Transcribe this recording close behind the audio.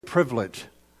Privilege.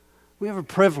 We have a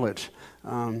privilege.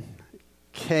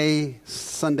 Kay,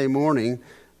 Sunday morning,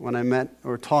 when I met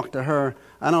or talked to her,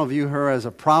 I don't view her as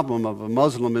a problem of a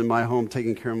Muslim in my home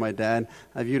taking care of my dad.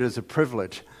 I view it as a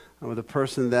privilege with a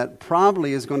person that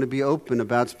probably is going to be open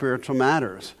about spiritual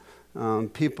matters.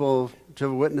 People,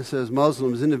 Jehovah's Witnesses,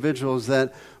 Muslims, individuals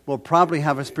that will probably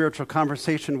have a spiritual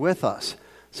conversation with us.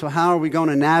 So how are we going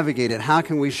to navigate it? How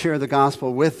can we share the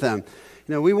gospel with them?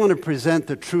 You know, we want to present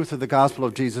the truth of the gospel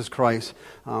of Jesus Christ.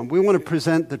 We want to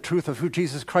present the truth of who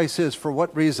Jesus Christ is. For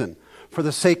what reason? For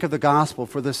the sake of the gospel,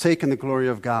 for the sake and the glory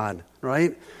of God,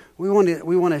 right? We want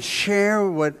to share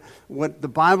what the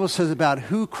Bible says about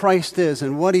who Christ is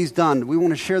and what He's done. We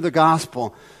want to share the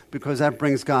gospel because that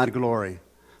brings God glory.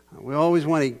 We always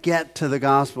want to get to the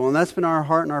gospel, and that's been our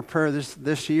heart and our prayer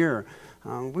this year.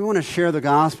 We want to share the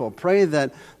gospel. Pray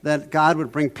that God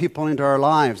would bring people into our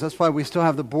lives. That's why we still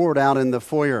have the board out in the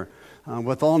foyer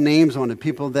with all names on it,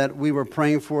 people that we were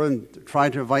praying for and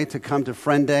tried to invite to come to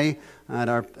Friend Day at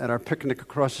our picnic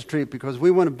across the street, because we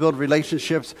want to build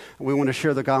relationships and we want to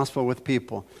share the gospel with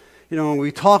people. You know, when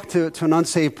we talk to an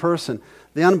unsaved person,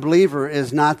 the unbeliever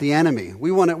is not the enemy.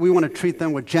 We want to treat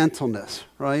them with gentleness,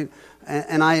 right?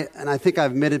 And I think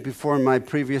I've admitted before in my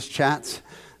previous chats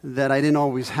that I didn't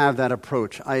always have that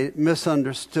approach. I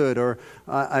misunderstood, or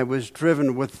I was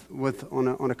driven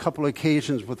on a couple of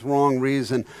occasions with wrong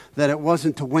reason, that it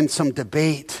wasn't to win some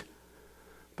debate,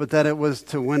 but that it was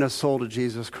to win a soul to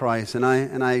Jesus Christ. And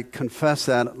I confess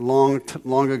that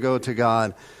long ago to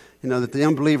God, you know, that the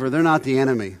unbeliever, they're not the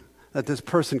enemy. That this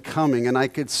person coming, and I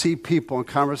could see people in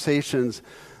conversations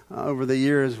over the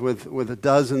years with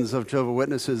dozens of Jehovah's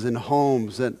Witnesses in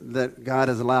homes that God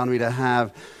has allowed me to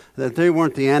have, that they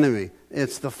weren't the enemy.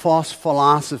 It's the false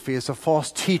philosophy, it's a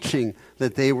false teaching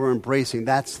that they were embracing.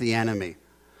 That's the enemy.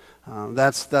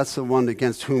 That's the one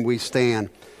against whom we stand.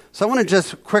 So I want to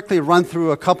just quickly run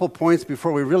through a couple points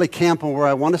before we really camp on where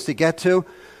I want us to get to.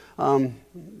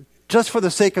 Just for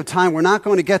the sake of time, we're not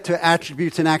going to get to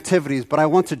attributes and activities, but I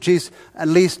want to at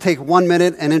least take 1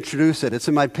 minute and introduce it. It's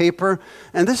in my paper,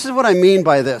 and this is what I mean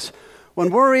by this. When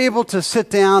we're able to sit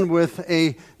down with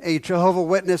a Jehovah's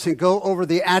Witness and go over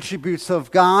the attributes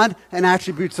of God and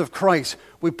attributes of Christ,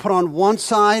 we put on one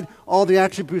side all the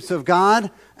attributes of God,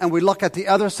 and we look at the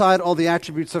other side all the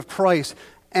attributes of Christ.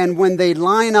 And when they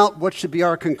line up, what should be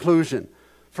our conclusion?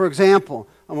 For example,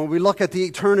 when we look at the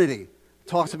eternity, it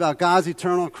talks about God's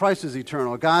eternal, Christ is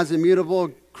eternal. God's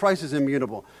immutable, Christ is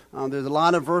immutable. There's a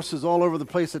lot of verses all over the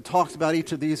place that talks about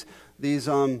each of these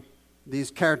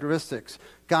characteristics.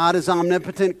 God is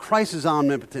omnipotent, Christ is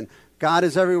omnipotent. God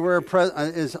is everywhere,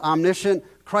 is omniscient,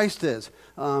 Christ is.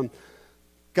 God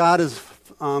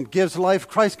gives life,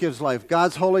 Christ gives life.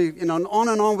 God's holy, and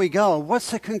on we go.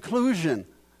 What's the conclusion?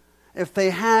 If they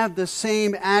have the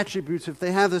same attributes, if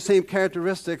they have the same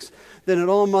characteristics, then it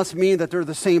all must mean that they're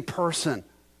the same person.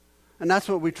 And that's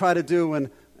what we try to do in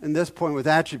this point with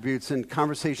attributes and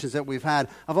conversations that we've had.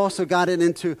 I've also gotten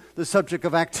into the subject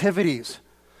of activities.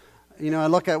 You know,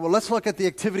 let's look at the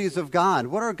activities of God.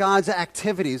 What are God's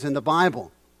activities in the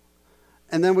Bible?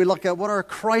 And then we look at what are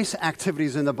Christ's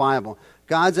activities in the Bible.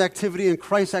 God's activity and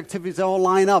Christ's activities all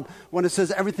line up. When it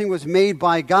says everything was made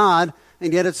by God,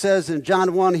 and yet it says in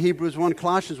John 1, Hebrews 1,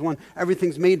 Colossians 1,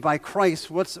 everything's made by Christ.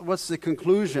 What's the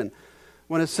conclusion?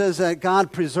 When it says that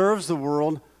God preserves the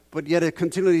world, but yet it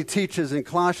continually teaches in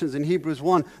Colossians and Hebrews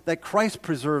 1 that Christ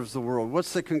preserves the world.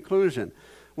 What's the conclusion?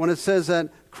 When it says that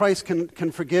Christ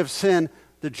can forgive sin,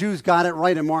 the Jews got it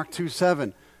right in Mark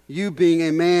 2:7. You being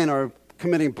a man are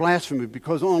committing blasphemy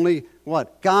because only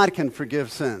what? God can forgive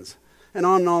sins. And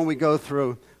on we go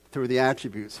through the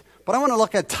attributes. But I want to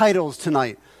look at titles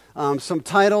tonight. Some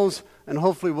titles, and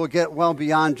hopefully we'll get well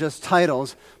beyond just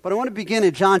titles. But I want to begin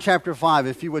in John chapter 5,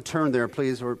 if you would turn there,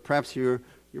 please, or perhaps you're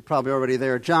probably already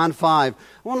there. John 5.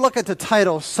 I want to look at the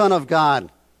title, Son of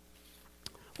God.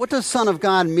 What does Son of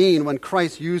God mean when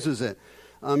Christ uses it?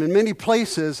 In many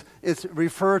places, it's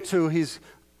referred to, he's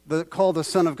called the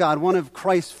Son of God, one of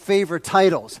Christ's favorite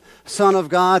titles, Son of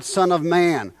God, Son of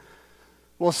Man.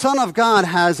 Well, Son of God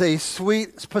has a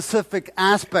sweet, specific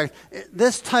aspect.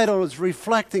 This title is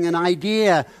reflecting an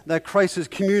idea that Christ is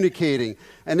communicating.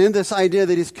 And in this idea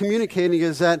that he's communicating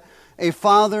is that a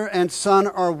father and son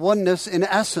are oneness in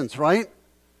essence, right?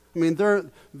 I mean, they're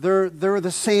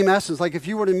the same essence. Like if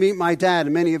you were to meet my dad,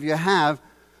 and many of you have,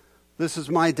 this is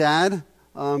my dad.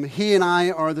 He and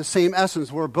I are the same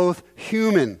essence. We're both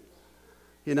human.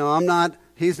 You know,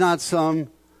 he's not some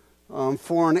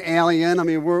foreign alien. I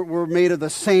mean, we're made of the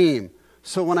same.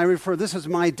 So when I refer, this is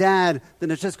my dad,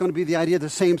 then it's just going to be the idea of the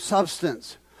same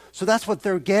substance. So that's what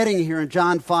they're getting here in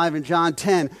John 5 and John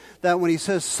 10, that when he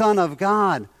says Son of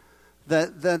God,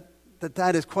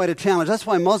 that is quite a challenge. That's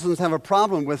why Muslims have a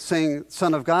problem with saying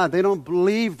Son of God. They don't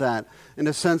believe that in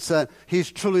the sense that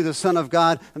he's truly the Son of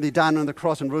God and he died on the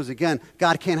cross and rose again.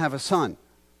 God can't have a son.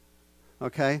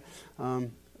 Okay?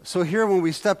 So here when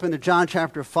we step into John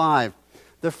chapter 5,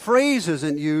 the phrase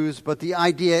isn't used, but the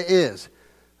idea is.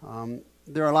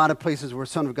 There are a lot of places where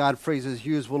Son of God phrase is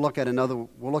used. We'll look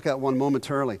at one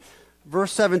momentarily.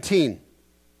 Verse 17.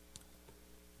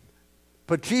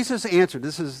 But Jesus answered,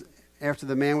 this is after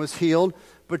the man was healed,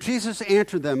 but Jesus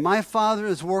answered them, my Father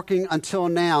is working until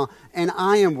now, and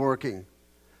I am working.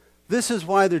 This is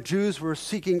why the Jews were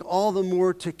seeking all the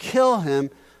more to kill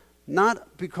him,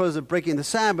 not because of breaking the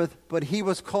Sabbath, but he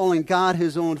was calling God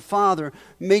his own Father,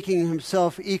 making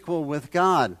himself equal with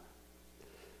God.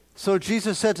 So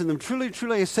Jesus said to them, truly,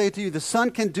 truly, I say to you, the Son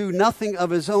can do nothing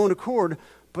of his own accord,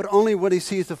 but only what he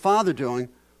sees the Father doing.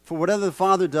 For whatever the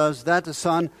Father does, that the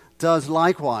Son does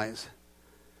likewise.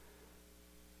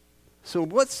 So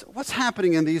what's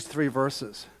happening in these three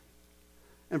verses?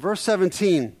 In verse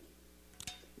 17,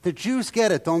 the Jews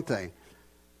get it, don't they?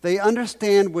 They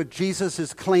understand what Jesus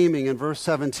is claiming in verse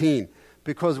 17,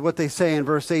 because what they say in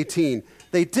verse 18.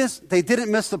 They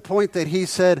didn't miss the point that he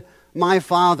said, my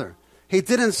Father. He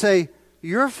didn't say,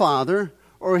 your Father,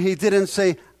 or he didn't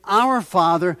say, our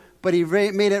Father, but he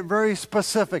made it very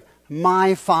specific,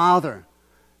 my Father.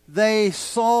 They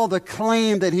saw the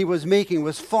claim that he was making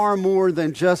was far more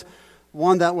than just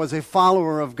one that was a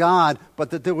follower of God, but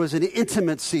that there was an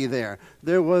intimacy there.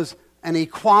 There was an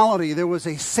equality. There was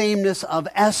a sameness of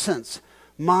essence.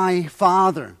 My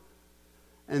Father.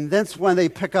 And that's when they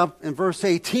pick up in verse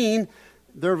 18,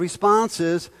 their response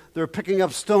is they're picking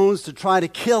up stones to try to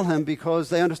kill him because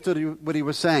they understood what he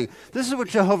was saying. This is what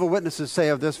Jehovah Witnesses say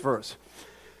of this verse.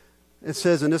 It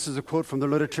says, and this is a quote from the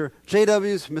literature,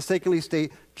 JWs mistakenly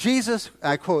state, Jesus,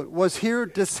 I quote, was here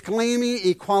disclaiming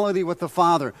equality with the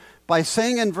Father. By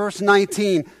saying in verse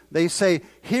 19, they say,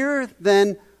 here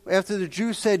then, after the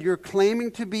Jews said, you're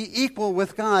claiming to be equal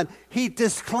with God, he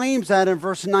disclaims that in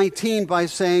verse 19 by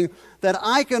saying that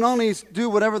I can only do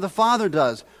whatever the Father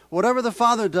does. Whatever the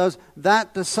Father does,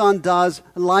 that the Son does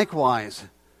likewise.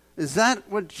 Is that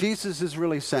what Jesus is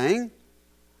really saying?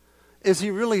 Is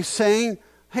he really saying,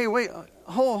 hey, wait,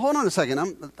 hold on a second.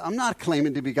 I'm not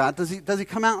claiming to be God. Does he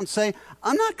come out and say,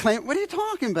 I'm not claiming, what are you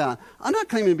talking about? I'm not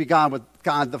claiming to be God,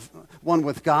 the one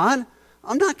with God.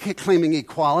 I'm not claiming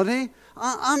equality.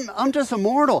 I'm just a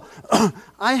mortal.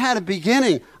 I had a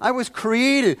beginning. I was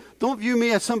created. Don't view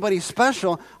me as somebody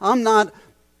special. I'm not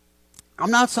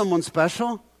someone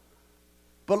special.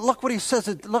 But look what he says.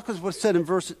 Look at what's said in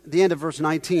the end of verse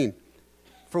 19.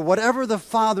 For whatever the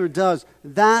Father does,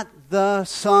 that the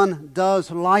Son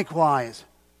does likewise.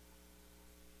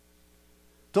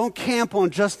 Don't camp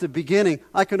on just the beginning.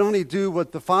 I can only do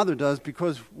what the Father does,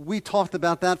 because we talked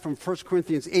about that from 1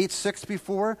 Corinthians 8:6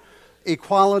 before.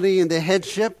 Equality in the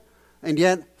headship, and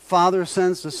yet Father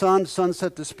sends the Son, Son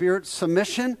sent the Spirit,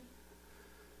 submission.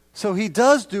 So he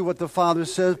does do what the Father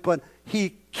says, but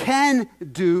he can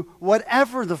do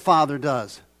whatever the Father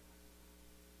does.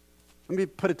 Let me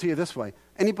put it to you this way.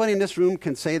 Anybody in this room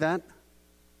can say that?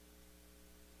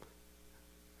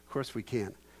 Of course we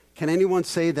can't. Can anyone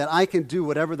say that I can do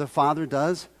whatever the Father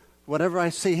does? Whatever I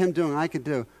see him doing, I can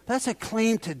do. That's a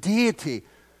claim to deity.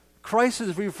 Christ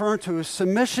is referring to his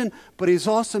submission, but he's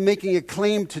also making a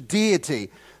claim to deity,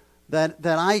 that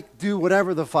I do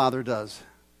whatever the Father does.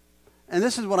 And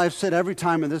this is what I've said every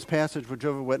time in this passage with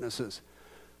Jehovah's Witnesses.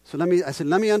 So let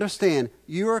me understand.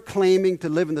 You are claiming to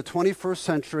live in the 21st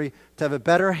century to have a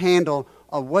better handle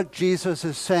of what Jesus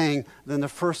is saying than the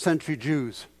first century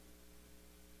Jews.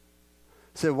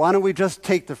 So why don't we just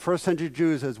take the first century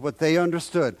Jews as what they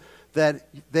understood? That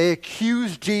they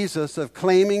accused Jesus of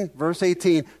claiming, verse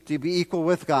 18, to be equal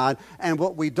with God. And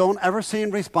what we don't ever see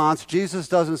in response, Jesus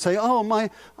doesn't say,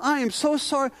 I am so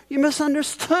sorry, you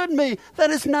misunderstood me. That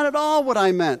is not at all what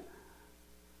I meant.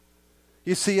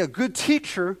 You see, a good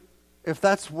teacher, if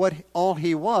that's what all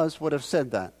he was, would have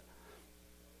said that.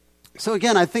 So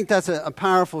again, I think that's a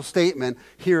powerful statement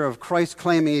here of Christ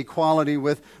claiming equality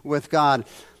with God.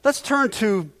 Let's turn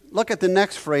to look at the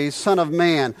next phrase, Son of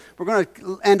Man. We're going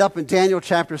to end up in Daniel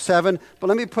chapter 7, but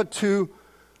let me put two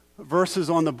verses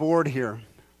on the board here.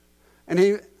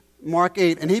 Mark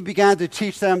 8, and he began to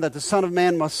teach them that the Son of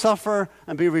Man must suffer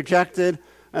and be rejected.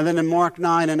 And then in Mark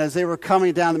 9, and as they were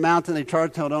coming down the mountain, they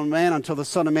charged him on man until the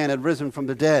Son of Man had risen from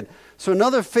the dead. So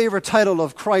another favorite title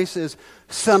of Christ is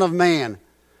Son of Man.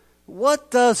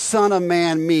 What does Son of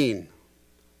Man mean?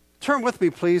 Turn with me,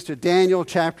 please, to Daniel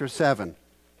chapter 7.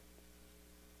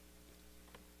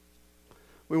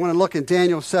 We want to look at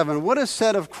Daniel 7. What is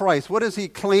said of Christ? What is he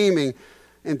claiming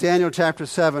in Daniel chapter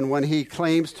 7 when he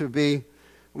claims to be,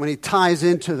 when he ties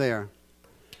into there?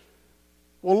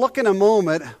 We'll look in a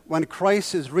moment when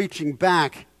Christ is reaching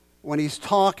back, when he's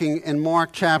talking in Mark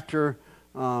chapter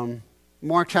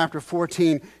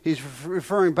 14. He's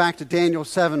referring back to Daniel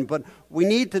 7, but we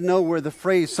need to know where the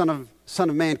phrase Son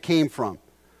of Man came from.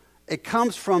 It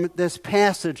comes from this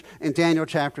passage in Daniel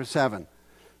chapter 7.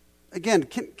 Again,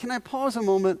 can I pause a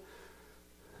moment?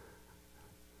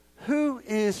 Who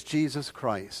is Jesus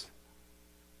Christ?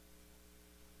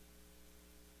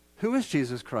 Who is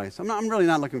Jesus Christ? I'm really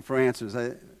not looking for answers.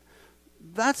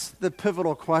 That's the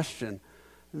pivotal question.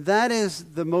 That is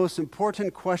the most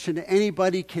important question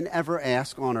anybody can ever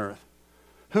ask on earth.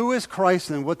 Who is Christ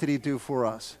and what did he do for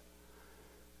us?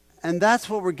 And that's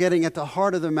what we're getting at the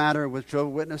heart of the matter with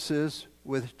Jehovah's Witnesses,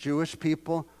 with Jewish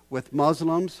people, with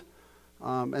Muslims,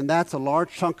 and that's a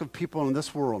large chunk of people in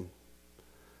this world.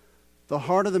 The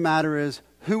heart of the matter is,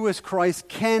 who is Christ?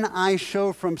 Can I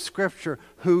show from Scripture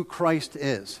who Christ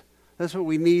is? That's what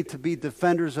we need to be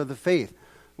defenders of the faith.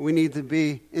 We need to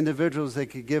be individuals that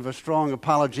could give a strong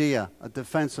apologia, a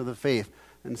defense of the faith.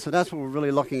 And so that's what we're really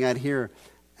looking at here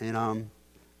in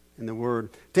the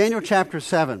Word. Daniel chapter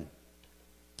 7,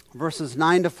 verses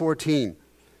 9 to 14.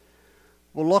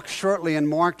 We'll look shortly in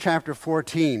Mark chapter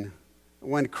 14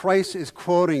 when Christ is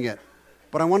quoting it.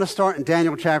 But I want to start in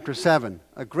Daniel chapter 7,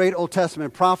 a great Old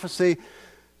Testament prophecy.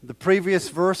 The previous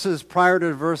verses prior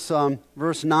to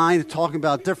verse 9 talking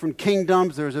about different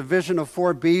kingdoms. There's a vision of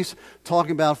 4 beasts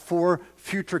talking about 4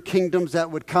 future kingdoms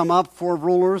that would come up, 4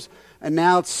 rulers. And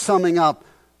now it's summing up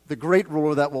the great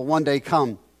ruler that will one day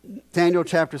come. Daniel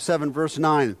chapter 7, verse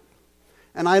 9.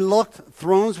 And I looked,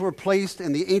 thrones were placed,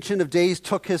 and the Ancient of Days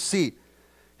took his seat.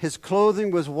 His clothing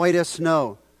was white as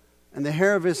snow, and the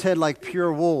hair of his head like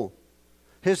pure wool.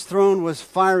 His throne was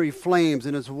fiery flames,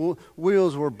 and his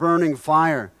wheels were burning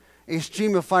fire. A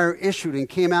stream of fire issued and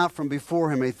came out from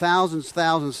before him.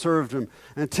 1,000 served him,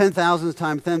 and 10,000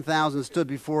 times 10,000 stood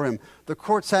before him. The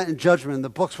court sat in judgment, and the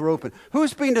books were open.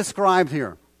 Who's being described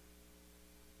here?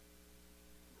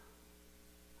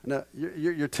 Now,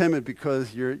 you're timid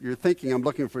because you're thinking I'm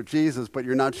looking for Jesus, but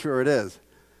you're not sure it is.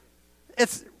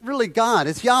 It's really God.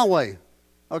 It's Yahweh.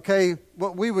 Okay,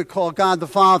 what we would call God the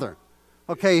Father.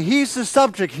 Okay, he's the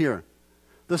subject here.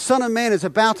 The Son of Man is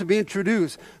about to be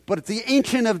introduced, but it's the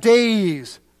Ancient of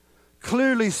Days,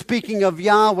 clearly speaking of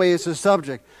Yahweh as the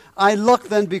subject. I looked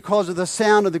then because of the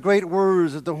sound of the great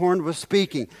words that the horn was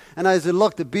speaking. And as I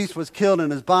looked, the beast was killed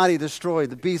and his body destroyed.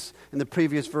 The beast in the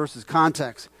previous verse's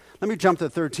context. Let me jump to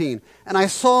 13. And I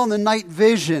saw in the night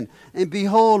vision, and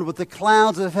behold, with the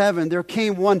clouds of heaven, there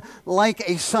came one like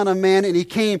a son of man, and he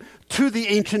came to the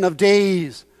Ancient of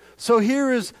Days. So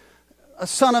here is a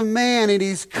son of man, and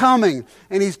he's coming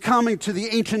to the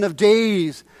Ancient of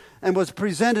Days, and was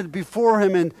presented before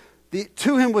him, and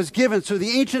to him was given. So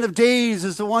the Ancient of Days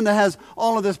is the one that has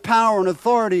all of this power and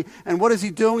authority. And what is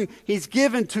he doing? He's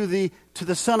given to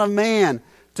the Son of Man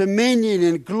dominion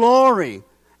and glory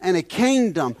and a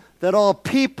kingdom that all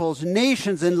peoples,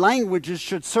 nations, and languages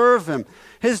should serve him.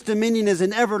 His dominion is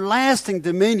an everlasting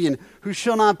dominion, who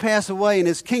shall not pass away, and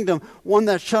his kingdom one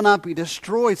that shall not be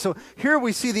destroyed. So here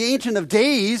we see the Ancient of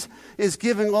Days is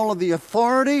giving all of the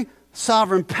authority,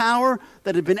 sovereign power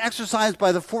that had been exercised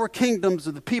by the 4 kingdoms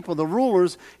of the people, the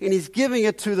rulers, and he's giving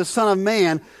it to the Son of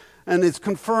Man, and it's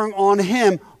conferring on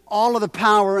him all of the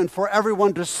power and for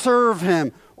everyone to serve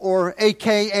him, or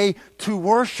AKA to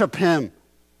worship him.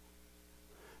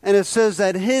 And it says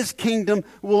that his kingdom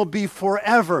will be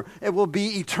forever. It will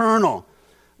be eternal.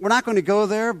 We're not going to go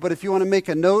there, but if you want to make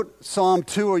a note, Psalm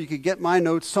 2, or you could get my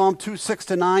notes, Psalm 2,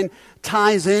 6-9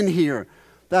 ties in here.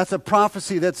 That's a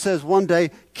prophecy that says one day,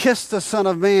 kiss the Son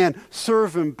of Man,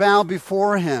 serve him, bow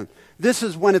before him. This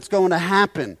is when it's going to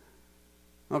happen.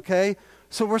 Okay?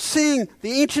 So we're seeing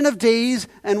the Ancient of Days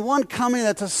and one coming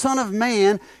that's a Son of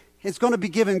Man is going to be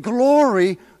given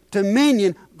glory,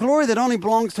 dominion, glory that only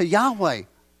belongs to Yahweh.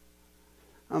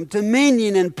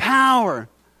 Dominion and power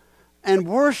and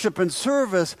worship and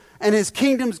service, and his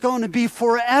kingdom's going to be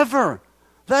forever.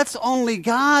 That's only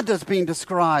God that's being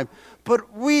described.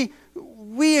 But we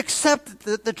accept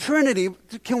the Trinity.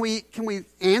 Can we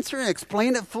answer and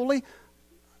explain it fully?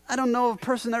 I don't know of a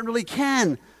person that really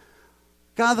can.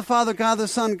 God the Father, God the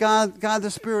Son, God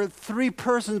the Spirit, 3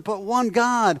 persons, but one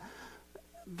God.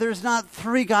 There's not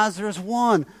 3 gods, there's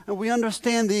one. And we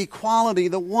understand the equality,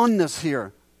 the oneness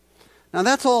here. Now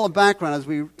that's all a background as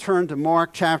we turn to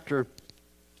Mark chapter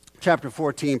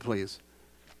 14, please.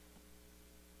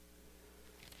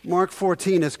 Mark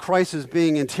 14, as Christ is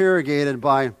being interrogated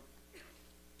by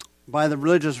by the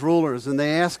religious rulers, and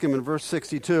they ask him in verse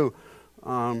 62,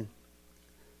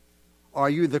 are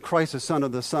you the Christ, the Son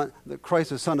of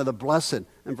the Blessed,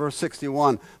 in verse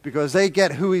 61, because they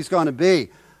get who he's going to be.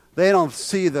 They don't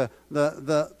see the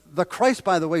Christ,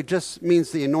 by the way, just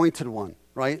means the anointed one,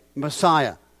 right?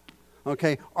 Messiah.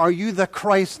 Okay? Are you the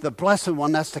Christ, the blessed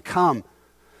one that's to come?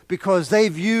 Because they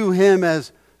view him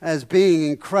as being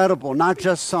incredible, not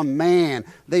just some man.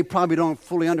 They probably don't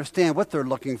fully understand what they're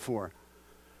looking for.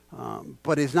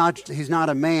 But he's not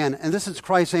a man. And this is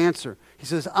Christ's answer. He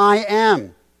says, I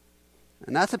am.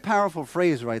 And that's a powerful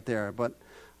phrase right there. But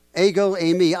ego,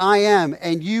 eimi, I am,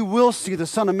 and you will see the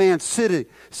Son of Man seated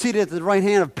at the right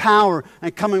hand of power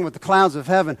and coming with the clouds of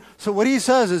heaven. So what he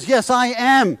says is, yes, I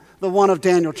am the one of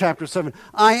Daniel chapter 7.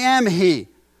 I am he.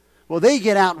 Well, they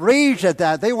get outraged at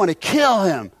that. They want to kill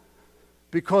him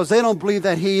because they don't believe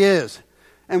that he is.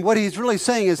 And what he's really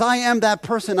saying is, I am that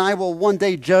person. I will one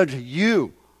day judge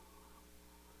you.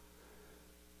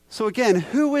 So again,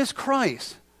 who is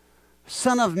Christ?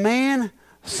 Son of man,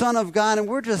 Son of God, and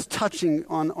we're just touching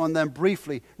on them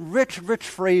briefly. Rich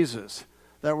phrases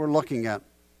that we're looking at.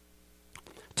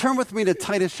 Turn with me to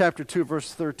Titus chapter 2,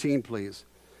 verse 13, please.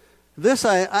 This,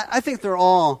 I think they're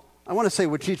all, I want to say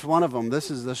with each one of them,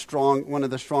 this is one of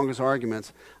the strongest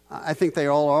arguments. I think they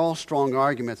all are all strong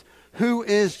arguments. Who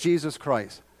is Jesus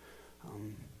Christ?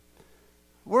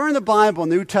 Where in the Bible,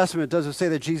 New Testament, does it say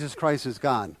that Jesus Christ is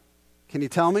God? Can you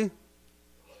tell me?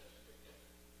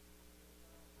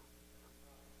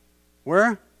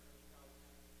 Where?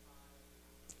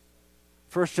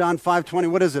 1 John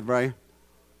 5:20. What is it, Ray?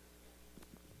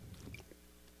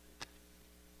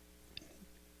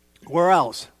 Where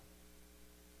else?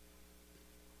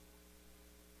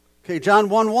 Okay, John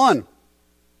 1:1.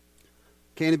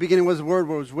 Okay, in the beginning was the Word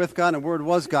was with God, and the Word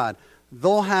was God.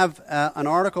 They'll have an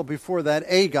article before that,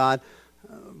 a God,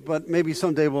 but maybe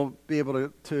someday we'll be able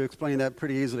to explain that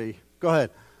pretty easily. Go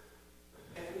ahead.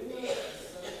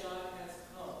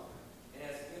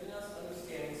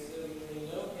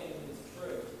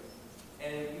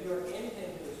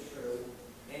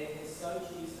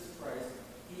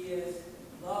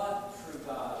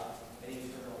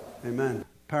 Amen.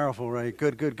 Powerful, right?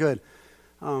 Good.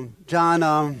 John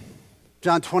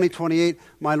 20:28,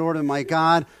 my Lord and my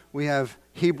God. We have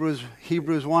Hebrews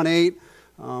 1:8.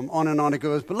 On and on it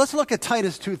goes. But let's look at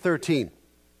Titus 2:13.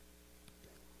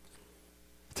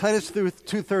 Titus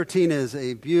 2:13 is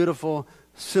a beautiful,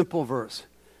 simple verse.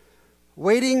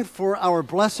 Waiting for our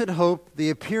blessed hope, the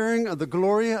appearing of the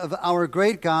glory of our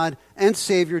great God and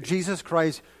Savior, Jesus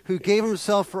Christ, who gave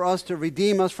himself for us to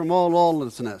redeem us from all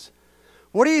lawlessness.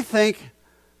 What do you think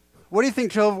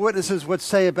Jehovah's Witnesses would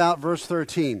say about verse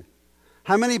 13?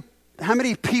 How many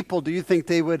people do you think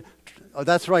they would? Oh,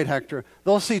 that's right, Hector.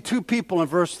 They'll see two people in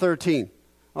verse 13.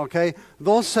 Okay?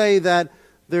 They'll say that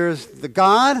there's the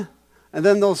God, and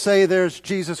then they'll say there's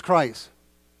Jesus Christ.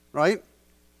 Right?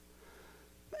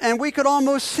 And we could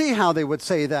almost see how they would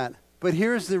say that. But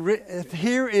here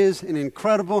is an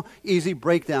incredible, easy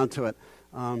breakdown to it.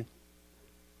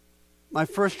 My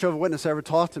first Jehovah's Witness I ever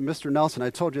talked to, Mr. Nelson,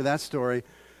 I told you that story,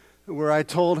 where I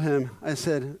told him, I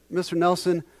said, Mr.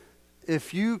 Nelson,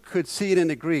 if you could see it in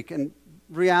the Greek, and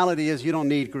reality is you don't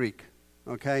need Greek,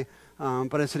 okay?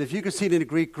 But I said, if you could see it in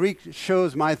the Greek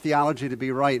shows my theology to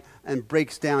be right and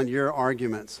breaks down your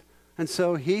arguments. And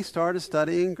so he started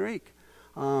studying Greek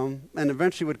and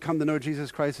eventually would come to know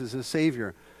Jesus Christ as his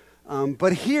Savior.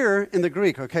 But here in the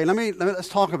Greek, okay, let's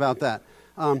talk about that.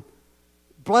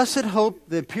 Blessed hope,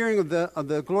 the appearing of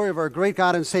the glory of our great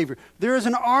God and Savior. There is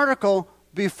an article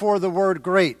before the word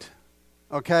great,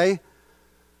 okay?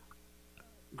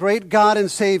 Great God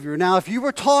and Savior. Now, if you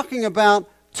were talking about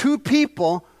two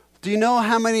people, do you know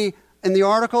how many in the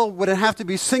article? Would it have to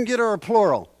be singular or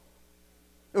plural?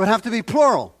 It would have to be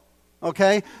plural,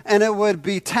 okay? And it would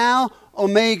be tau,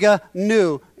 omega,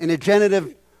 nu. In a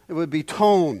genitive, it would be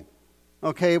tone,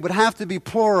 okay? It would have to be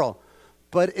plural,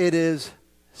 but it is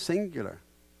singular.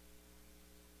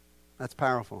 That's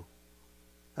powerful.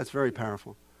 That's very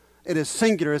powerful. It is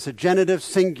singular. It's a genitive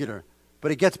singular,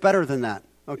 but it gets better than that.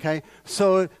 Okay?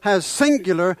 So it has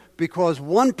singular because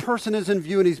one person is in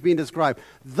view and he's being described.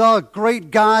 The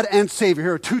great God and Savior.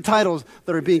 Here are two titles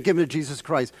that are being given to Jesus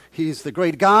Christ. He's the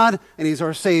great God and he's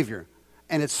our Savior.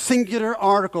 And it's singular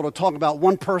article to talk about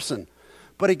one person.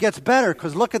 But it gets better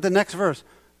because look at the next verse.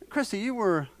 Christy, you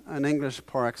were an English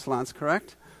par excellence,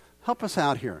 correct? Help us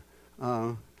out here.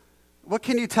 What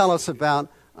can you tell us about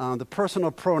the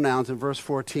personal pronouns in verse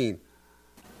 14?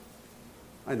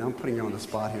 I know, I'm putting you on the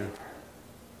spot here.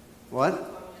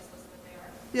 What?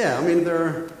 Yeah, I mean,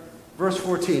 they're verse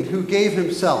 14. Who gave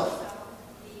himself?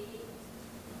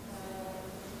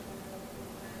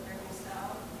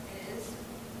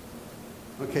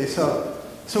 Okay, so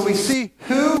we see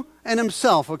who and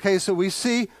himself. Okay, so we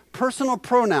see personal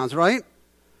pronouns, right?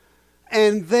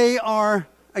 And they are,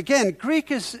 again,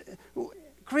 Greek is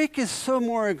so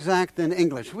more exact than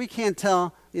English. We can't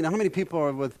tell, how many people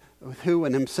are with who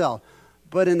and himself.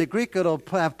 But in the Greek, it'll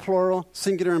have plural,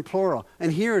 singular, and plural.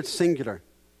 And here it's singular.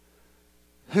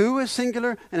 Who is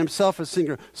singular and himself is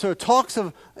singular. So it talks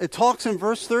in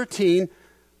verse 13,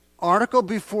 article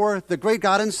before the great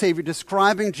God and Savior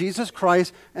describing Jesus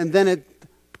Christ, and then it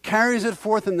carries it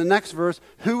forth in the next verse,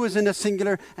 who is in the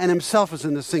singular and himself is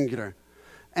in the singular.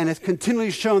 And it's continually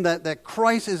shown that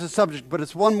Christ is a subject, but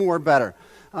it's one more better.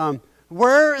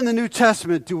 Where in the New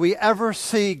Testament do we ever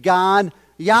see God,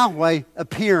 Yahweh,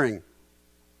 appearing?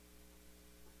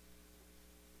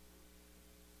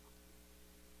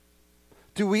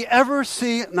 Do we ever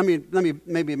see,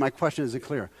 maybe my question isn't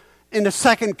clear. In the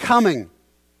second coming,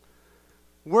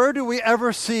 where do we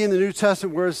ever see in the New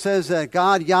Testament where it says that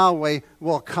God, Yahweh,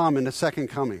 will come in the second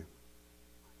coming?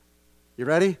 You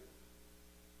ready?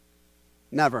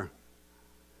 Never.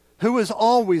 Who is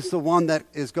always the one that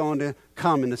is going to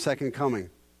come in the second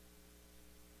coming?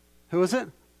 Who is it?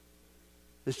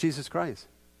 It's Jesus Christ.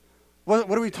 What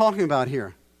are we talking about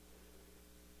here?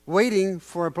 Waiting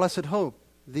for a blessed hope,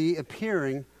 the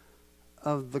appearing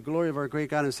of the glory of our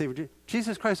great God and Savior.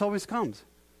 Jesus Christ always comes.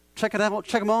 Check it out.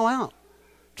 Check them all out.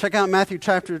 Check out Matthew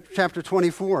chapter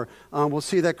 24. We'll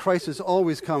see that Christ is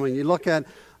always coming. You look at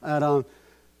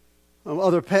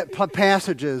other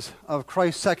passages of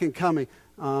Christ's second coming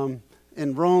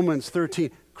in Romans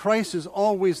 13. Christ is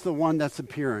always the one that's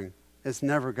appearing. It's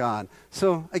never God.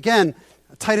 So again,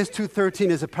 Titus 2:13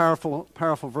 is a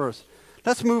powerful verse.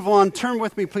 Let's move on. Turn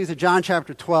with me, please, to John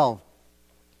chapter 12.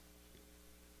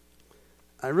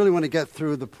 I really want to get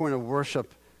through the point of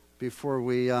worship before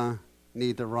we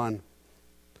need to run.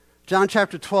 John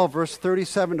chapter 12, verse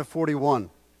 37 to 41.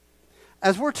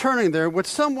 As we're turning there, would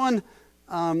someone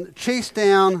chase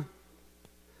down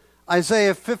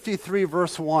Isaiah 53,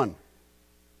 verse 1?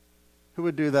 Who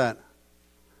would do that?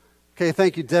 Okay,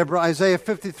 thank you, Deborah. Isaiah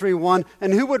 53, 1.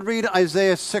 And who would read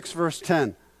Isaiah 6, verse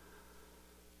 10?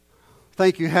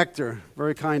 Thank you, Hector.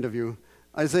 Very kind of you.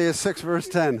 Isaiah 6, verse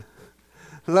 10.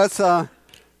 Let's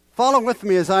follow with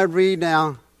me as I read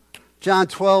now John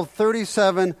 12,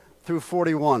 37 through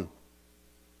 41.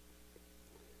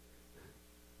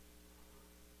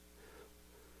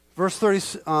 Verse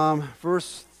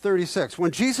 36.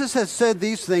 When Jesus had said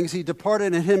these things, he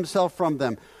departed in himself from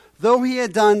them. Though he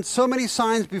had done so many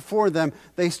signs before them,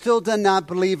 they still did not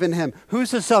believe in him. Who's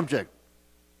the subject?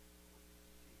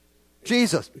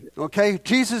 Jesus. Okay?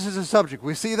 Jesus is the subject.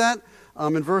 We see that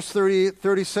in verse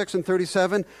 36 and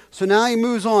 37. So now he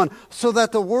moves on. So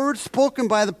that the word spoken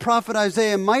by the prophet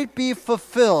Isaiah might be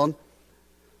fulfilled.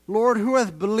 Lord, who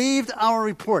hath believed our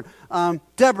report?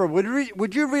 Deborah,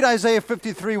 would you read Isaiah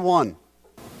 53, 1?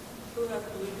 Who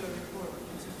hath believed our report?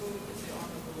 And to whom is the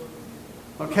honor of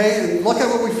the Lord? Okay, and look at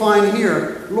what we find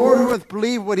here. Lord, who hath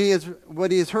believed what he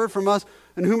has heard from us,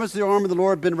 and whom has the arm of the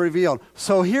Lord been revealed?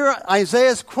 So here Isaiah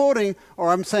is quoting, or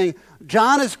I'm saying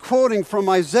John is quoting from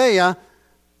Isaiah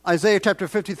chapter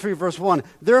 53, verse 1.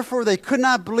 Therefore they could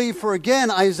not believe, for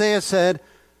again Isaiah said,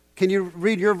 can you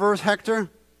read your verse, Hector?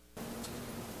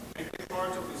 Make the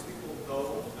hearts of these people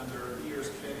dull, and their ears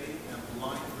heavy, and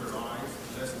blind their eyes,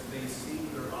 lest they see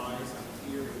with their eyes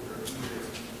and hear with their ears,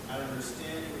 and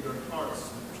understanding with their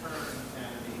hearts, and turn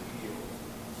and be healed.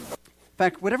 In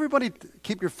fact, would everybody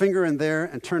keep your finger in there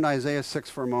and turn to Isaiah 6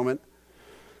 for a moment?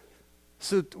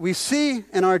 So we see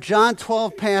in our John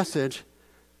 12 passage,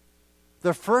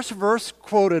 the first verse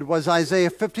quoted was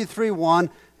Isaiah 53, 1.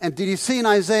 And did you see in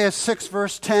Isaiah 6,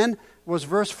 verse 10, was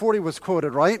verse 40 was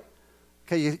quoted, right?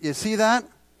 Okay, you see that?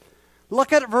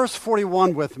 Look at verse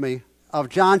 41 with me of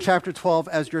John chapter 12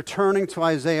 as you're turning to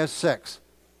Isaiah 6.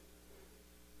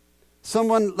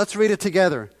 Let's read it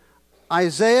together.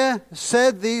 Isaiah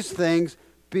said these things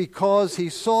because he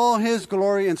saw his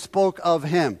glory and spoke of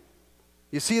him.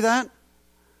 You see that?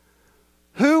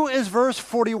 Who is verse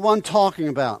 41 talking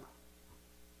about?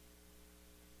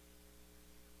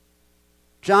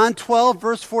 John 12,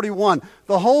 verse 41.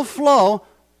 The whole flow,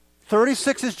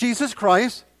 36 is Jesus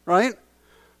Christ, right?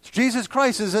 Jesus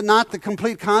Christ, is it not the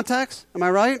complete context? Am I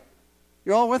right?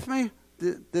 You all with me?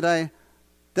 Did I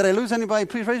lose anybody?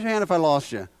 Please raise your hand if I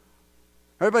lost you.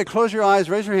 Everybody close your eyes,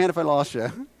 raise your hand if I lost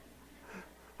you.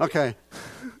 Okay.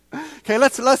 Okay,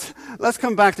 let's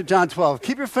come back to John 12.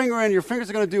 Keep your finger in, your fingers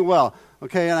are going to do well.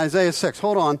 Okay, and Isaiah 6.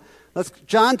 Hold on.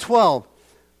 John 12,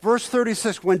 verse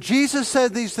 36. When Jesus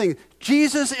said these things,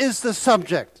 Jesus is the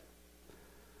subject.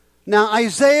 Now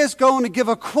Isaiah is going to give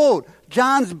a quote.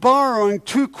 John's borrowing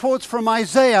 2 quotes from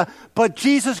Isaiah, but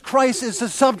Jesus Christ is the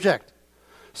subject.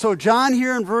 So John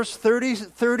here in verse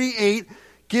 38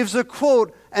 gives a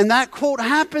quote, and that quote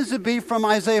happens to be from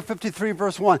Isaiah 53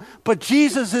 verse 1. But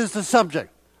Jesus is the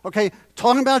subject. Okay,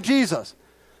 talking about Jesus.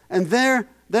 And then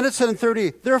it said in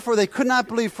 38, therefore they could not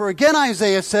believe, for again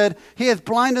Isaiah said, he hath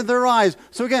blinded their eyes.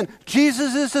 So again,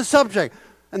 Jesus is the subject.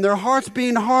 And their hearts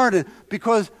being hardened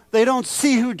because they don't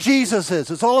see who Jesus is.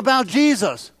 It's all about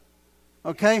Jesus.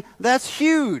 Okay? That's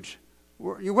huge.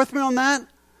 You with me on that?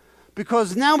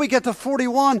 Because now we get to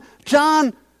 41.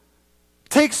 John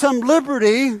takes some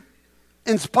liberty,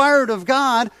 inspired of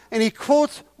God, and he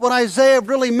quotes what Isaiah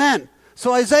really meant.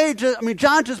 So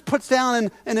John just puts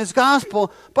down in his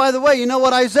gospel, by the way, you know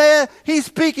what Isaiah, he's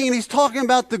speaking and he's talking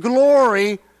about the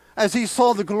glory as he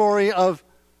saw the glory of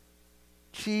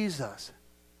Jesus.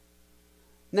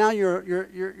 Now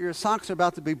your socks are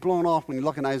about to be blown off when you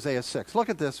look in Isaiah 6. Look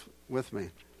at this with me.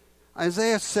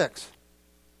 Isaiah 6.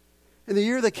 In the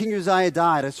year that King Uzziah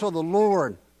died, I saw the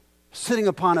Lord sitting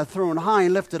upon a throne, high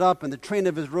and lifted up, and the train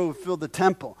of his robe filled the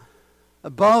temple.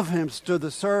 Above him stood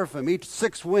the seraphim, each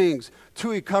 6 wings.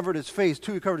 2 he covered his face,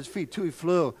 2 he covered his feet, 2 he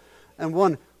flew. And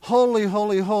one, holy,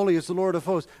 holy, holy is the Lord of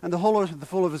hosts, and the whole earth is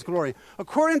full of his glory.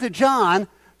 According to John,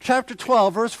 chapter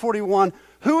 12, verse 41,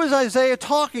 who is Isaiah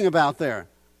talking about there?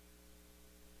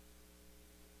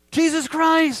 Jesus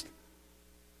Christ.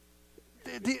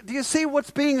 Do you see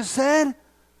what's being said?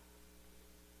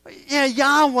 Yeah,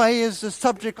 Yahweh is the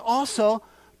subject also,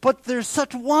 but there's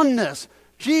such oneness.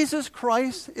 Jesus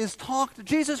Christ is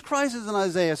in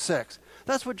Isaiah 6.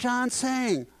 That's what John's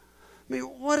saying. I mean,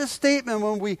 what a statement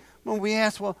when we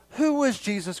ask, well, who is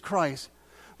Jesus Christ?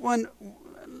 Let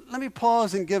me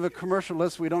pause and give a commercial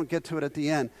list. We don't get to it at the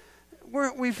end.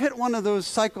 We've hit one of those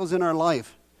cycles in our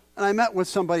life. And I met with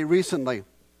somebody recently.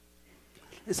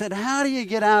 They said, how do you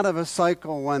get out of a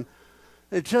cycle when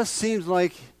it just seems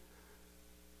like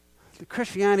the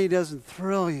Christianity doesn't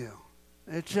thrill you?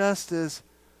 It just is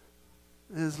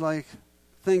like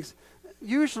things.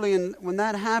 Usually when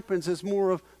that happens, it's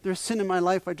more of there's sin in my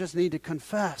life I just need to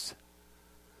confess.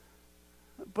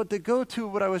 But to go to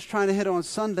what I was trying to hit on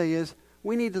Sunday is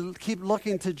we need to keep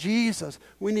looking to Jesus.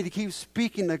 We need to keep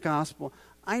speaking the gospel.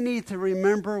 I need to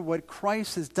remember what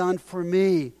Christ has done for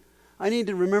me. I need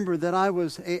to remember that I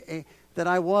was and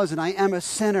I am a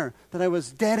sinner, that I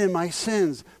was dead in my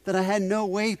sins, that I had no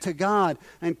way to God,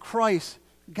 and Christ,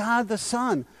 God the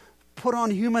Son, put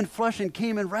on human flesh and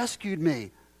came and rescued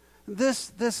me.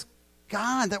 This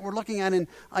God that we're looking at in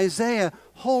Isaiah,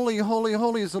 holy, holy,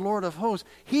 holy is the Lord of hosts.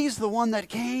 He's the one that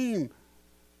came.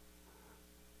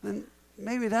 And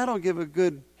maybe that'll give a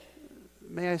good,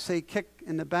 may I say, kick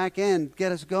in the back end,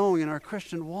 get us going in our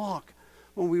Christian walk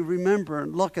when we remember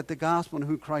and look at the gospel and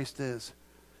who Christ is.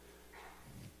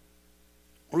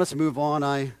 Well, let's move on.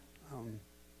 I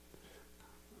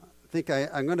think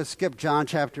I'm going to skip John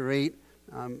chapter 8.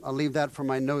 I'll leave that for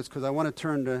my notes because I want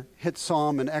to hit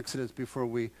Psalm and Exodus before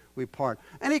we part.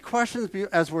 Any questions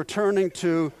as we're turning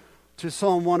to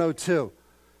Psalm 102?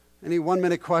 Any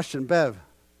 1-minute question? Bev?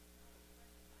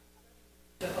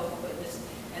 Jehovah Witness,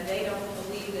 and they don't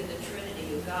believe in the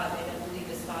Trinity of God. They don't believe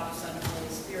His Father, Son, and Holy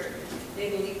Spirit.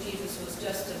 They believe Jesus was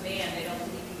just a man. They don't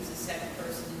believe He was the second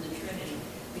person in the Trinity,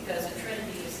 because the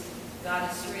Trinity is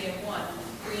God is 3 in 1,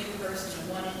 3 in person and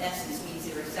 1 in essence, means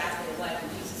they're exactly alike.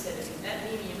 And Jesus said, if you met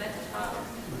me and you met the Father,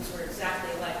 because we're exactly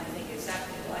alike, we think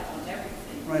exactly alike on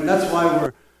everything. Right, and that's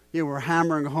why we're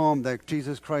hammering home that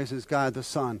Jesus Christ is God the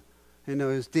Son.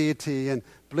 His deity, and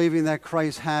believing that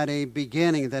Christ had a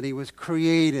beginning, that he was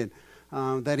created,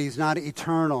 that he's not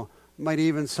eternal. Might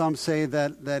even some say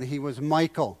that he was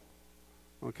Michael.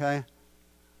 Okay?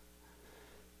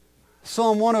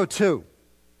 Psalm 102.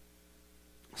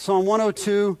 Psalm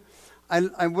 102.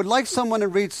 I would like someone to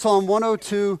read Psalm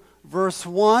 102, verse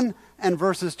 1 and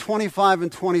verses 25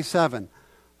 and 27.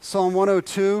 Psalm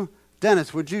 102.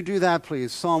 Dennis, would you do that,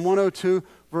 please? Psalm 102,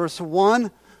 verse 1.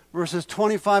 Verses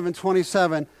 25 and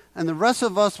 27, and the rest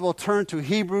of us will turn to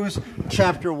Hebrews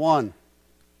chapter 1.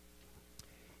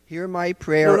 Hear my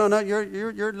prayer. No, you're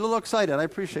a little excited. I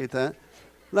appreciate that.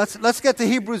 Let's get to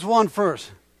Hebrews 1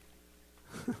 first.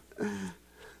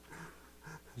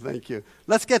 Thank you.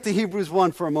 Let's get to Hebrews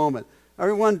 1 for a moment.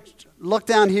 Everyone, look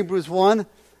down Hebrews 1,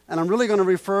 and I'm really going to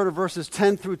refer to verses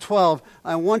 10 through 12.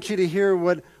 I want you to hear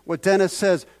what Dennis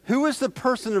says. Who is the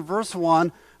person in verse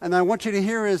 1? And I want you to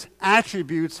hear his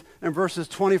attributes in verses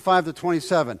 25 to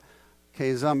 27.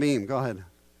 Okay, Zamim, go ahead.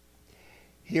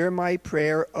 Hear my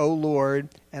prayer, O Lord,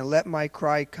 and let my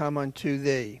cry come unto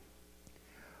thee.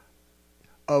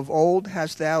 Of old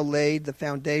hast thou laid the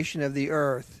foundation of the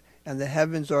earth, and the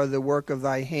heavens are the work of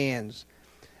thy hands.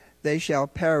 They shall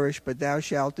perish, but thou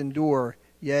shalt endure.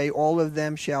 Yea, all of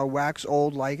them shall wax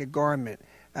old like a garment.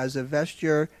 As a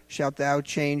vesture shalt thou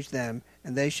change them,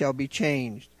 and they shall be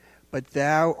changed. But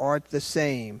thou art the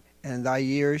same, and thy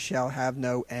years shall have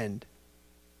no end.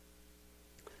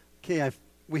 Okay,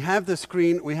 we have the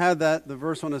screen. We have the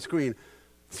verse on the screen.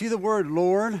 See the word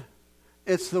Lord?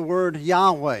 It's the word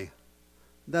Yahweh.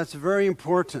 That's very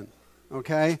important,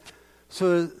 okay?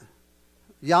 So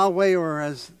Yahweh, or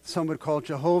as some would call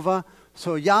Jehovah.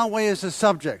 So Yahweh is the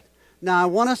subject. Now I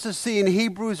want us to see in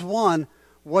Hebrews 1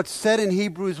 what's said in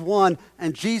Hebrews 1,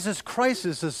 and Jesus Christ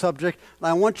is the subject. And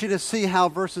I want you to see how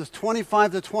verses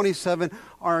 25 to 27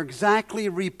 are exactly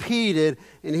repeated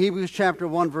in Hebrews chapter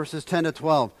 1, verses 10 to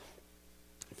 12.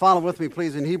 Follow with me,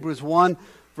 please, in Hebrews 1,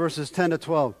 verses 10 to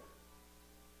 12.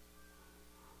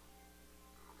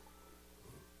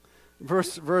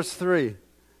 Verse 3.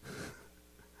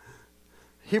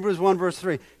 Hebrews 1, verse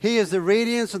 3. He is the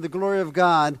radiance of the glory of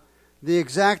God, the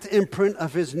exact imprint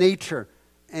of his nature,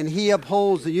 and he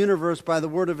upholds the universe by the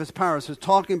word of his power. So it's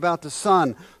talking about the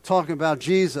Son, talking about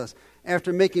Jesus.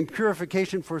 After making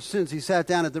purification for sins, he sat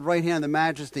down at the right hand of the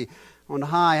Majesty on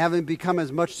high, having become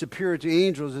as much superior to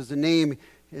angels as the name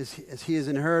as he has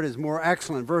inherited is more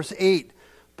excellent. Verse 8.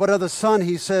 But of the Son,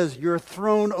 he says, your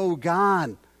throne, O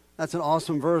God. That's an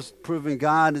awesome verse proving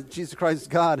God, Jesus Christ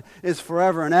God, is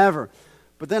forever and ever.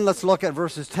 But then let's look at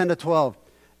verses 10 to 12.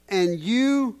 And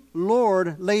you,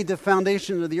 Lord, laid the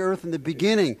foundation of the earth in the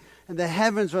beginning, and the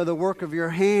heavens are the work of your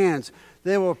hands.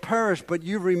 They will perish, but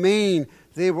you remain.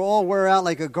 They will all wear out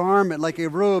like a garment, like a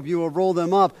robe. You will roll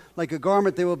them up. Like a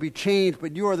garment they will be changed,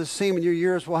 but you are the same, and your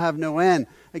years will have no end.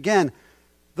 Again,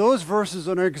 those verses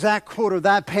are an exact quote of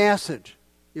that passage.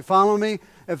 You follow me?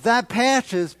 If that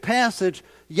passage,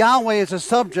 Yahweh is a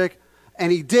subject,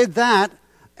 and he did that,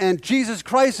 and Jesus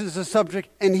Christ is the subject,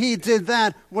 and he did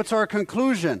that, what's our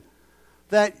conclusion?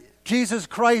 That Jesus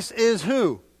Christ is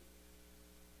who?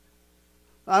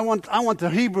 I want the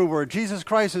Hebrew word. Jesus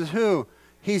Christ is who?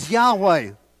 He's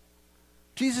Yahweh.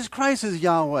 Jesus Christ is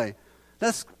Yahweh.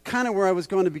 That's kind of where I was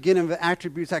going to begin in the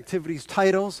attributes, activities,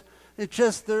 titles. It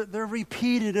just, they're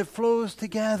repeated. It flows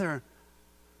together.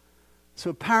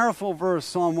 So powerful verse,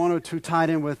 Psalm 102, tied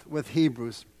in with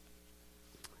Hebrews.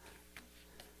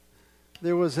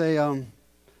 There was I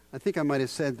think I might have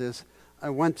said this.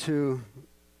 I went to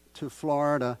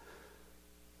Florida,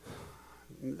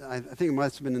 I think it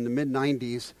must have been in the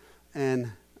mid-90s,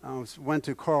 and went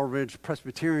to Coral Ridge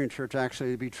Presbyterian Church,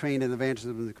 actually, to be trained in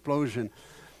evangelism and explosion.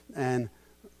 And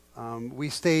we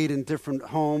stayed in different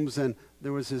homes, and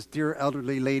there was this dear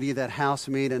elderly lady that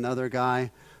housemate another guy.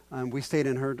 We stayed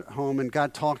in her home and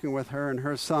got talking with her, and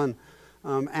her son,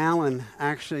 Alan,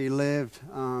 actually lived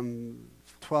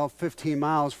 12, 15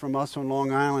 miles from us on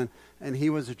Long Island, and he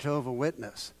was a Jehovah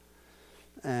Witness.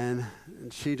 And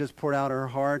she just poured out her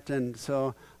heart, and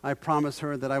so I promised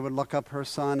her that I would look up her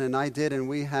son, and I did, and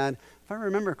we had, if I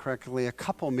remember correctly, a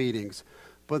couple meetings.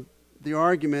 But the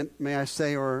argument, may I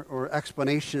say, or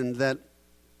explanation that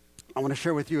I want to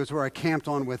share with you is where I camped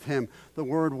on with him, the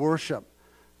word worship.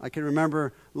 I can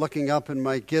remember looking up in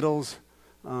my Giddels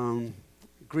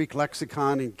Greek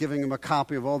lexicon and giving him a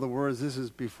copy of all the words. This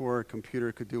is before a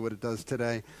computer could do what it does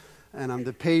today. And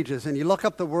the pages. And you look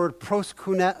up the word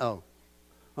proskuneo.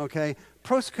 Okay?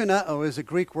 Proskuneo is a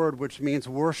Greek word which means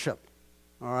worship.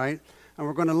 All right? And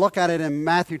we're going to look at it in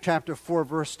Matthew chapter 4,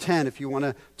 verse 10, if you want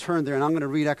to turn there. And I'm going to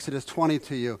read Exodus 20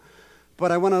 to you.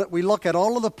 But we look at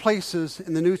all of the places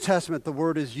in the New Testament the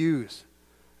word is used.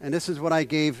 And this is what I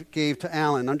gave to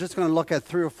Alan. I'm just going to look at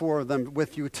 3 or 4 of them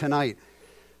with you tonight.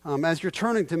 As you're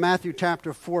turning to Matthew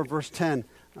chapter 4, verse 10,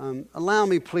 allow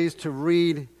me please to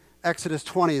read Exodus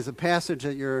 20. It's a passage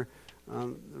that you're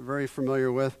very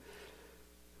familiar with.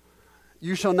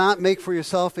 You shall not make for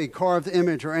yourself a carved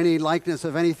image or any likeness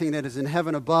of anything that is in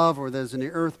heaven above, or that is in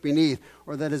the earth beneath,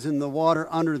 or that is in the water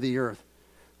under the earth.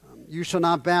 You shall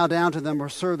not bow down to them or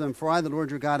serve them, for I, the Lord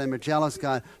your God, am a jealous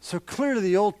God. So clearly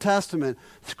the Old Testament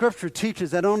Scripture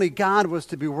teaches that only God was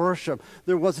to be worshipped.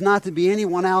 There was not to be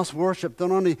anyone else worshipped.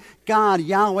 That only God,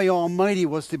 Yahweh Almighty,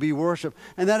 was to be worshipped.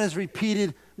 And that is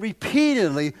repeated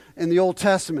repeatedly in the Old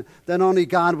Testament, that only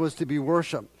God was to be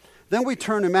worshipped. Then we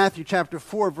turn to Matthew chapter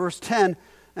 4, verse 10,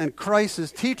 and Christ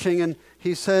is teaching, and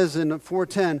he says in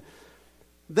 4:10,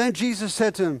 Then Jesus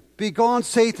said to him, Begone,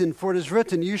 Satan, for it is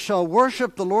written, You shall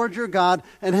worship the Lord your God,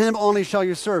 and him only shall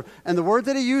you serve. And the word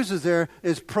that he uses there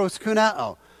is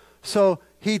proskuneo. So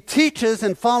he teaches,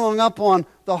 and following up on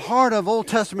the heart of Old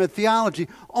Testament theology,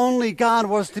 only God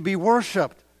was to be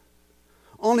worshipped.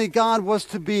 Only God was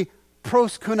to be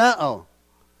proskuneo.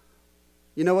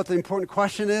 You know what the important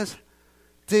question is?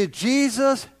 Did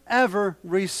Jesus ever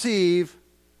receive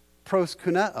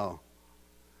proskuneo?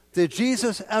 Did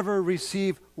Jesus ever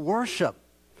receive worship?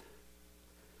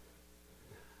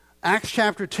 Acts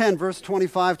chapter 10, verse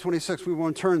 25, 26, we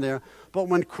won't turn there. But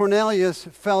when Cornelius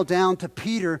fell down to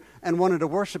Peter and wanted to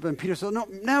worship him, Peter said,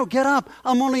 no, get up.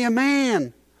 I'm only a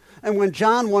man. And when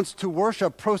John wants to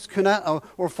worship proskuneo,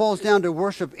 or falls down to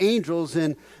worship angels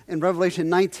in Revelation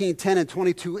 19:10 and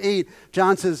 22:8,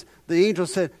 John says, the angel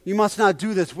said, you must not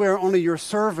do this. We're only your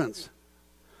servants.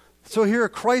 So here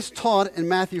Christ taught in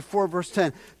Matthew 4, verse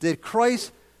 10, did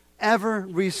Christ ever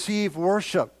receive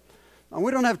worship? Now, we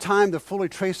don't have time to fully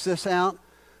trace this out,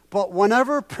 but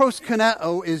whenever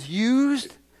proskuneo is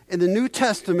used in the New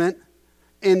Testament,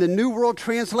 in the New World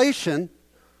Translation,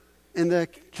 in the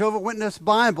Jehovah Witness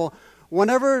Bible,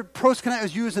 whenever proskuneo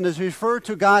is used and is referred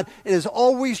to God, it is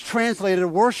always translated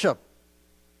worship.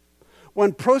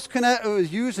 When proskuneo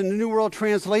is used in the New World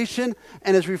Translation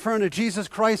and is referring to Jesus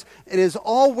Christ, it is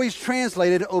always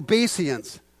translated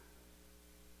obeisance.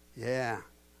 Yeah.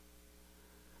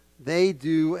 They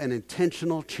do an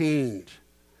intentional change.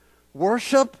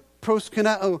 Worship,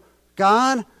 proskuneo,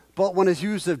 God, but when it's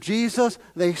used of Jesus,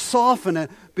 they soften it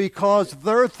because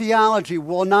their theology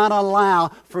will not allow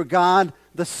for God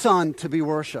the Son to be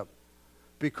worshiped,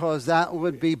 because that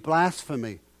would be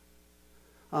blasphemy.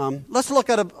 Let's look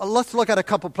at a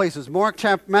couple places.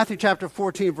 Matthew chapter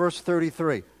 14, verse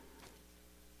 33.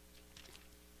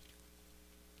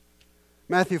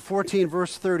 Matthew 14,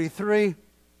 verse 33.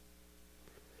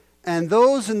 And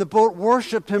those in the boat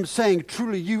worshipped him, saying,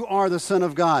 truly you are the Son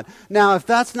of God. Now,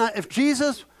 if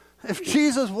Jesus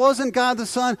wasn't God the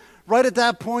Son, right at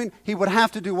that point, he would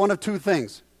have to do one of two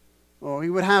things. Well,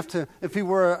 he would have to, if he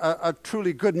were a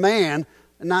truly good man,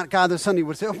 and not God the Son, he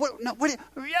would say,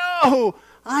 yo,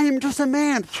 I am just a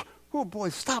man. Oh boy,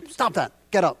 stop that.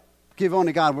 Get up. Give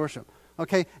only God worship.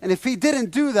 Okay? And if he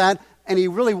didn't do that, and he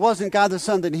really wasn't God the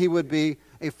Son, then he would be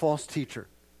a false teacher.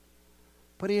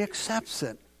 But he accepts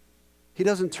it. He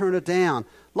doesn't turn it down.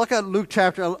 Look at Luke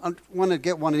chapter, I want to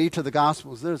get one in each of the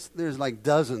Gospels. There's like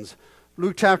dozens.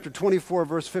 Luke chapter 24,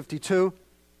 verse 52.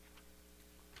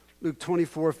 Luke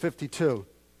 24, 52.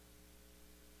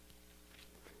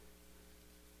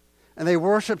 And they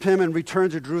worshiped him and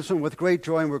returned to Jerusalem with great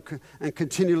joy and were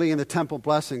continually in the temple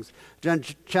blessings. John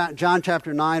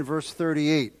chapter 9, verse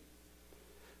 38.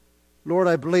 Lord,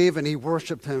 I believe, and he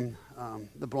worshiped him,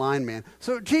 the blind man.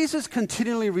 So Jesus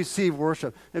continually received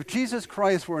worship. If Jesus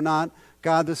Christ were not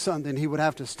God the Son, then he would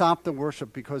have to stop the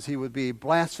worship because he would be a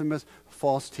blasphemous,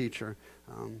 false teacher.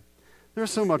 There's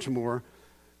so much more.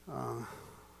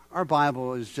 Our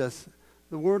Bible is just,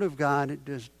 the Word of God, it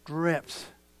just drips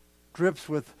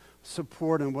with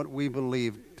support in what we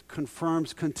believe. It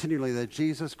confirms continually that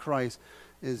Jesus Christ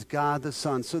is God the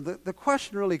Son. So the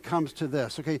question really comes to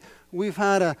this. Okay, we've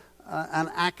had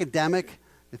an academic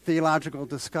theological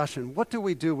discussion. What do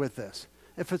we do with this?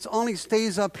 If it only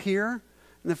stays up here,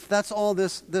 and if that's all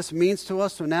this means to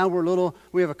us, so now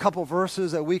we have a couple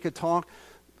verses that we could talk,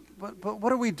 but what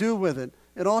do we do with it?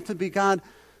 It ought to be, God,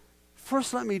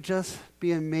 first let me just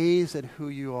be amazed at who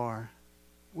you are.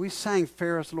 We sang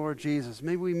Fairest Lord Jesus.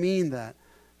 Maybe we mean that.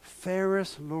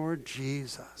 Fairest Lord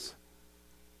Jesus.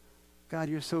 God,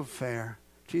 you're so fair.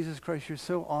 Jesus Christ, you're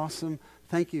so awesome.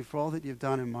 Thank you for all that you've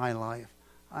done in my life.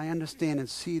 I understand and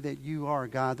see that you are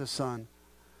God the Son.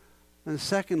 And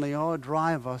secondly, all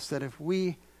drive us that if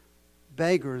we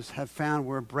beggars have found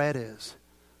where bread is,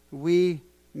 we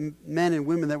men and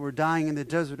women that were dying in the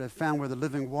desert have found where the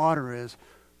living water is,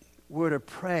 we're to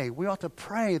pray. We ought to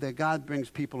pray that God brings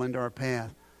people into our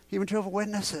path. Even Jehovah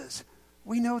Witnesses.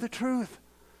 We know the truth.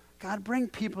 God, bring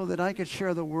people that I could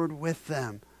share the word with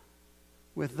them,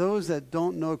 with those that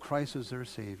don't know Christ as their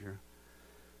Savior.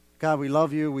 God, we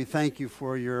love you. We thank you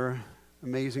for your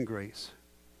amazing grace.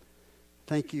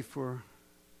 Thank you for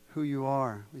who you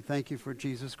are. We thank you for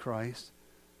Jesus Christ.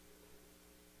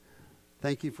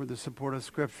 Thank you for the support of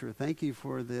Scripture. Thank you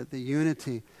for the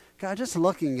unity. God, just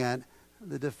looking at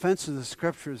the defense of the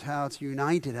Scriptures, how it's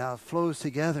united, how it flows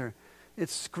together, it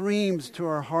screams to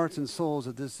our hearts and souls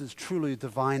that this is truly a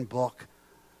divine book.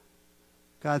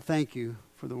 God, thank you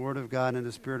for the Word of God and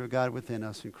the Spirit of God within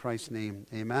us. In Christ's name,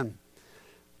 amen.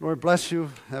 Lord bless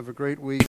you. Have a great week.